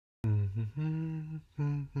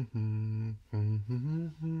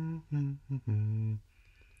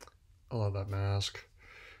mask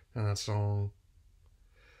and that song.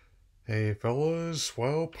 Hey fellas,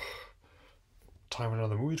 well, time for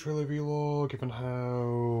another movie trailer vlog, given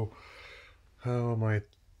how my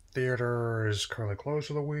theater is currently closed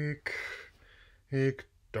for the week. Hey,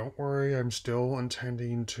 don't worry, I'm still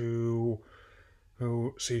intending to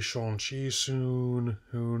go see Shang-Chi soon.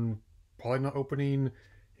 Probably not opening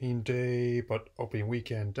in day, but opening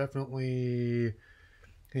weekend definitely.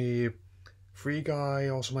 A Free Guy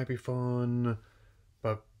also might be fun,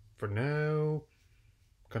 but for now,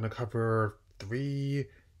 gonna cover three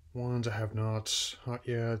ones I have not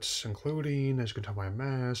yet, including, as you can tell by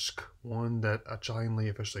mask, one that giantly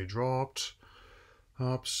officially dropped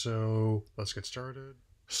up, so let's get started.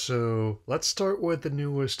 So let's start with the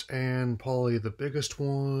newest and probably the biggest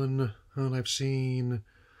one that I've seen,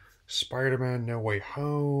 Spider-Man No Way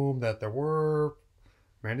Home, that there were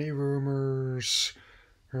many rumors,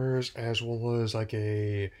 as well as like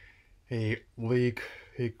a leak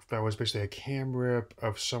that was basically a cam rip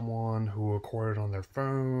of someone who recorded on their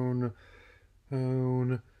phone.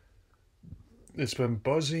 It's been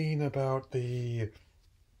buzzing about the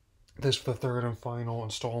third and final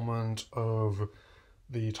installment of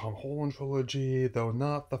the Tom Holland trilogy, though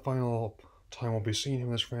not the final time we'll be seeing him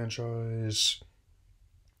in this franchise.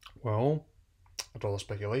 Well, with all the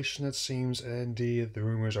speculation, it seems, and indeed the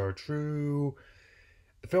rumors are true.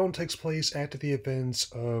 The film takes place after the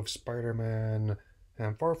events of Spider-Man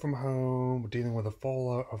and Far From Home, dealing with the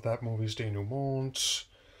fallout of that movie's denouement,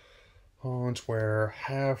 where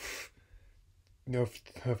half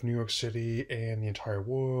of New York City and the entire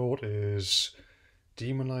world is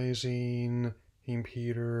demonizing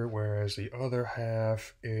Peter, whereas the other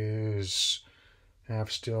half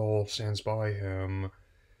still stands by him.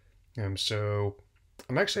 And so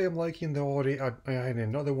I'm liking the already. I had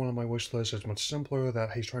another one on my wish list that's much simpler,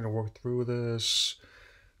 that he's trying to work through this,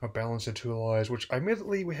 a balance of two lives, which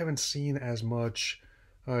admittedly we haven't seen as much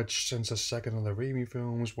since the second of the Raimi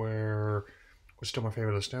films, where was still my favorite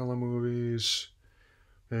of the Stanley movies.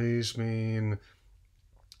 I mean,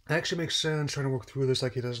 it actually makes sense trying to work through this,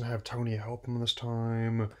 like he doesn't have Tony help him this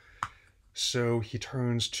time, so he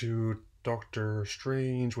turns to Doctor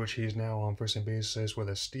Strange, which he's now on first name basis with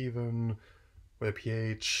a Steven with a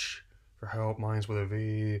PH for help, mine's with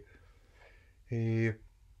a V.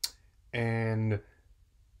 And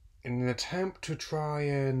in an attempt to try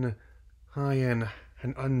and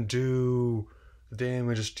undo the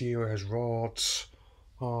damage the Steeler has wrought,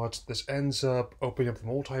 this ends up opening up the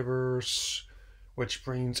multiverse, which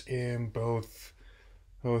brings in both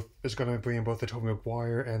is going to bring in both the Tobey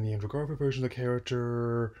Maguire and the Andrew Garfield version of the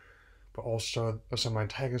character, but also some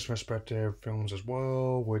antagonist perspective films as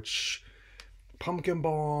well, which Pumpkin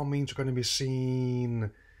Bomb means we're going to be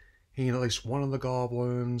seeing at least one of the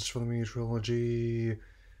goblins from the movie trilogy.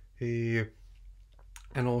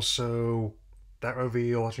 And also that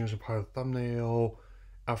reveal, as you know, part of the thumbnail,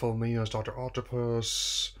 Alpha Mina's Dr.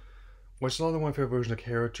 Octopus, which is another one of my favorite versions of the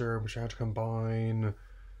character, which I had to combine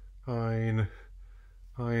the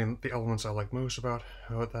elements I like most about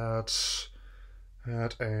that,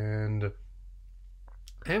 and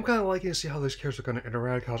I am kind of liking to see how these characters are going to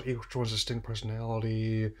interact, how each one's distinct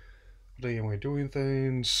personality, the way of doing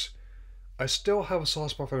things. I still have a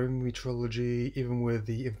soft spot for the movie trilogy, even with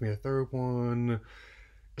the Infamy third one,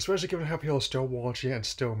 especially given how people are still watching it and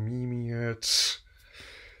still memeing it.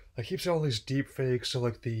 I keep seeing all these deep fakes of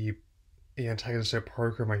like the antagonist at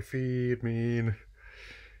Parker on my feed, and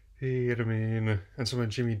some of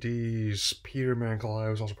Jimmy D's Peterman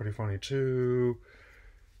collab was also pretty funny too.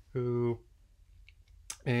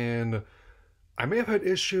 And I may have had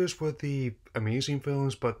issues with the Amazing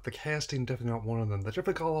films, but the casting definitely not one of them. They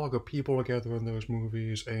definitely got a lot of good people together in those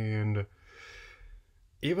movies, and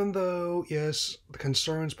even though, yes, the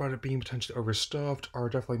concerns about it being potentially overstuffed are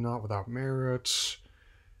definitely not without merit,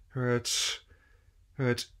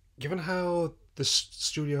 given how the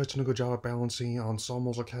studio has done a good job of balancing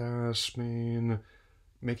ensembles of cast,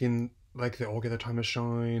 making like they all get their time to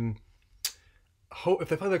shine. If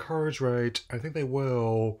they play their cards right, I think they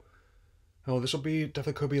will. This will be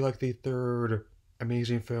definitely could be like the third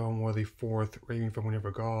Amazing film or the fourth Raimi film we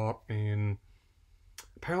never got. And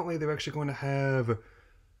apparently they're actually going to have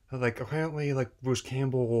apparently Bruce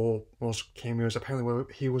Campbell was cameos.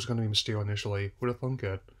 Apparently he was going to be Mysterio initially. Would have thunk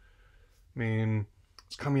it.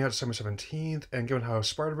 It's coming out December 17th, and given how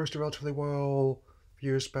Spider-Verse did relatively well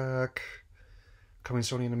years back, coming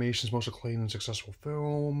Sony Animation's most acclaimed and successful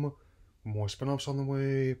film, more spin-offs on the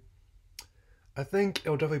way, I think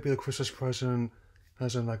it'll definitely be the Christmas present,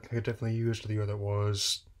 as in I could definitely use the year that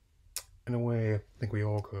was. In a way, I think we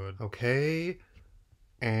all could. Okay,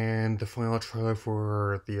 and the final trailer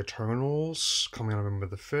for The Eternals coming on November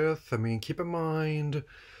the 5th. I mean, keep in mind,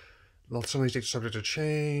 some of these dates are subject to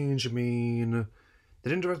change. I mean, they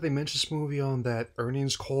didn't directly mention this movie on that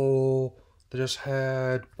earnings call they just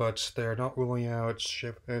had, but they're not ruling out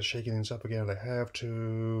shaking things up again if they have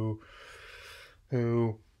to.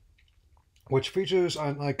 Who, which features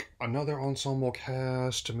on like another ensemble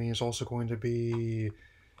cast. I mean, it's also going to be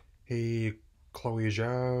a Chloe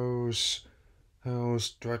Zhao's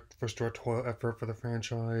first directorial effort for the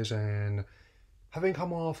franchise, and having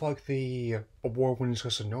come off like the award-winning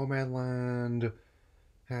success of Nomadland,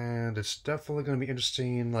 and it's definitely going to be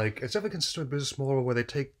interesting. Like, it's definitely consistent with business model where they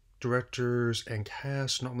take directors and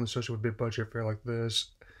cast not only associated with big budget affair like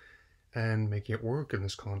this and making it work in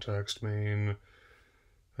this context. I mean,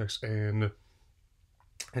 and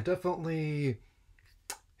it definitely,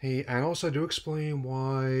 hey, and also do explain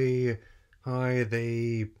why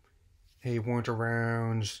they weren't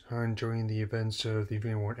around during the events of the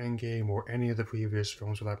Infinity War Endgame or any of the previous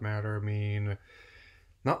films for that matter. I mean,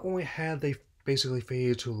 not only had they basically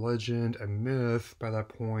faded to legend and myth by that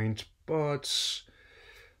point, but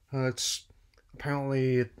it's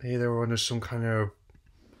apparently they were under some kind of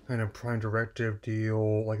prime directive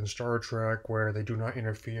deal, like in Star Trek, where they do not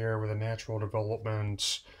interfere with the natural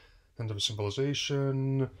development and of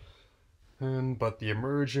civilization. But the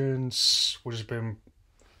emergence, which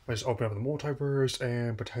has opened up the multiverse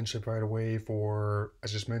and potentially provide a way for,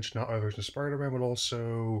 as just mentioned, not only versions of Spider-Man, but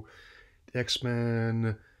also the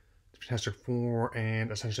X-Men, the Fantastic Four,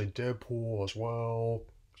 and essentially Deadpool as well.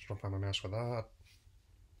 Just don't find my mask for that.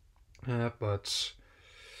 But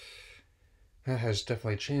that has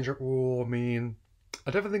definitely changed that rule. I mean,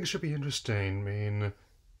 I definitely think it should be interesting. I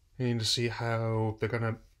mean to see how they're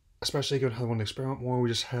gonna, especially given how they want to experiment more. We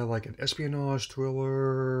just had like an espionage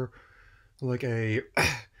thriller, like a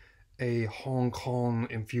Hong Kong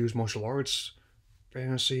infused martial arts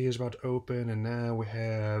fantasy is about to open, and now we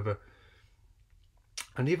have.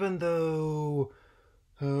 And even though,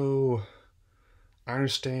 I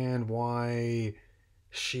understand why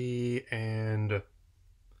she and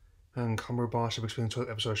Cumberbatch have experienced the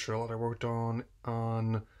episode of Charlotte I worked on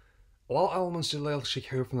a lot of elements did actually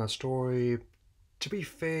carry from that story. To be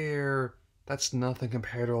fair, that's nothing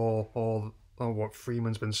compared to all what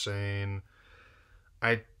Freeman's been saying.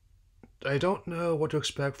 I don't know what to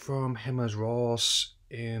expect from him as Ross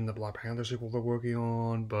in the Black Panther sequel they're working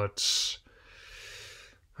on, but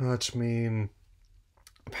that's mean.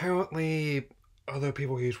 Apparently, other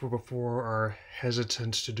people he's worked before are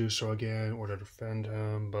hesitant to do so again or to defend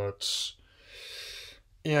him, but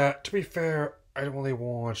yeah, to be fair, I don't really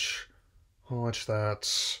watch that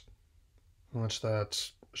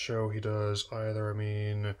show he does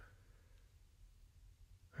either.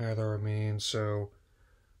 So,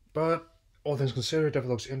 but all things considered, it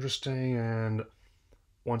definitely looks interesting, and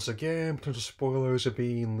once again, potential spoilers are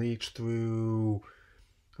being leaked through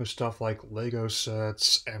stuff like Lego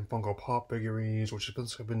sets and Funko Pop figurines, which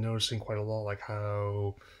I've been noticing quite a lot, like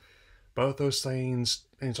how both those things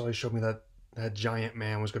always showed me that that giant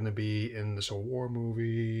man was going to be in this war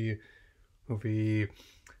movie,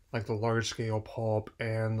 like the large scale pulp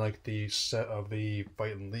and like the set of the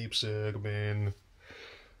Fight and Leipzig. I mean,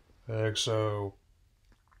 so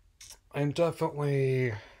I'm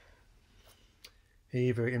definitely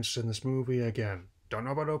very interested in this movie. Again, don't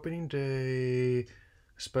know about opening day,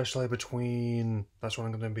 especially between that's when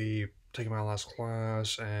I'm going to be taking my last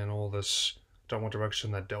class and all this. Don't know what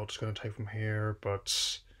direction that Delta's going to take from here,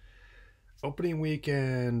 but opening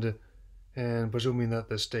weekend and presuming that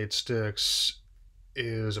this date sticks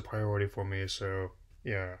is a priority for me, so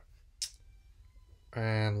yeah.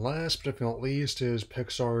 And last but not least is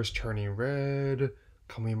Pixar's Turning Red,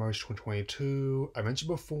 coming in March 2022. I mentioned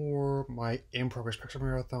before my in-progress Pixar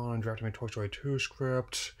marathon and drafting my Toy Story 2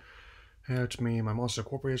 script. To me, my Monster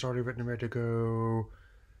Incorporated is already written and ready to go.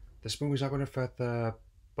 This movie's not going to affect that,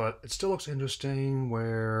 but it still looks interesting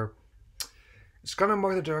where it's gonna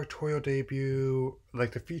mark the directorial debut,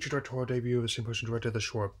 like the feature directorial debut of the same person who directed The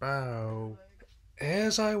Short Bow.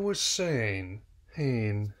 As I was saying,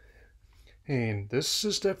 this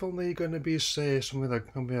is definitely gonna be, say, something like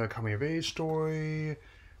a coming of age story,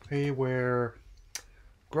 where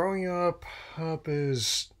growing up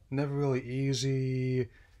is never really easy,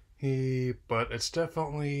 but it's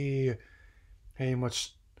definitely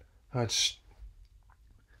much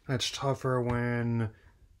much tougher when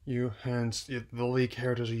the lead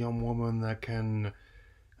character is a young woman that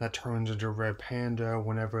turns into a red panda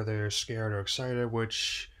whenever they're scared or excited,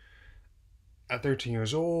 which at 13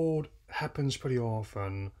 years old happens pretty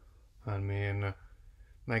often. I mean,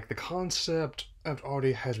 like the concept it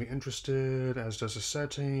already has me interested, as does the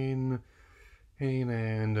setting,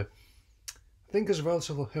 and I think it's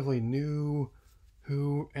relatively new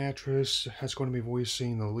who actress has going to be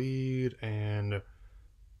voicing the lead, and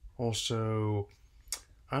also,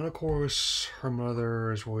 and of course, her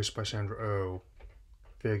mother is voiced by Sandra Oh.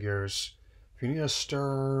 Figures. If you need a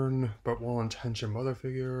stern but well-intentioned mother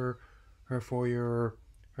figure for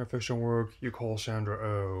her fiction work, you call Sandra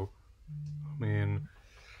Oh. I mean,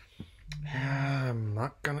 I'm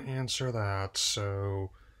not gonna answer that,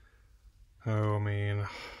 so. Oh, I mean,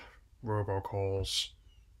 robocalls.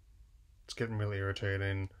 It's getting really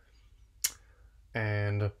irritating.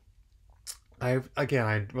 And I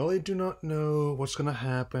really do not know what's gonna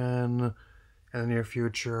happen in the near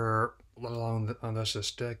future, let alone on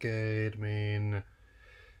this decade. I mean,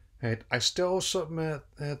 I still submit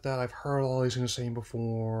that I've heard all these things saying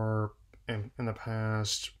before in the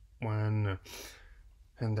past when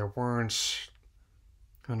and there weren't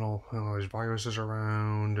all these viruses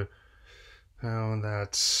around.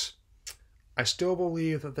 That I still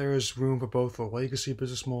believe that there is room for both the legacy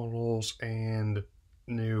business models and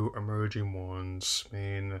new emerging ones. I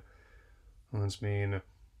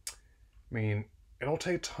mean, it'll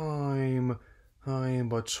take time,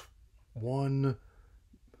 but one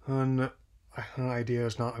idea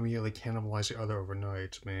is not immediately cannibalize the other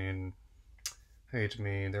overnight.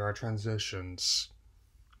 There are transitions.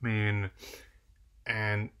 I mean,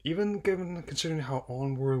 and even given considering how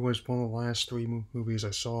Onward was one of the last three movies I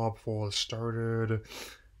saw before it started,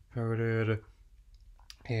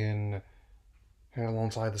 in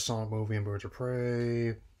alongside the Sonic movie and Birds of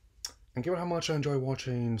Prey, and given how much I enjoy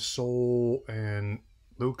watching Soul and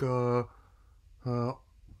Luca,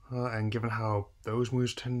 and given how those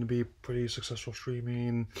movies tend to be pretty successful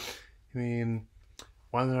streaming, I mean,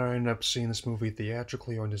 whether I end up seeing this movie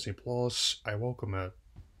theatrically or on Disney Plus, I welcome it.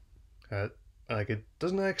 It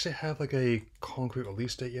doesn't actually have like a concrete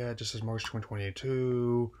release date yet, it just says March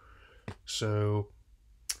 2022. So,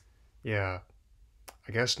 yeah.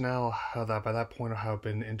 I guess now by that point I have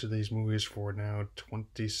been into these movies for now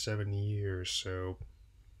 27 years, so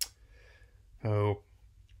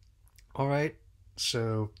alright,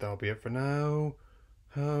 so that'll be it for now.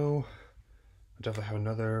 I'll definitely have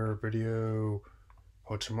another video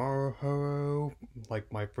tomorrow,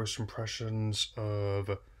 like my first impressions of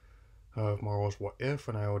Marvel's What If,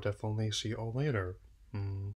 and I will definitely see you all later.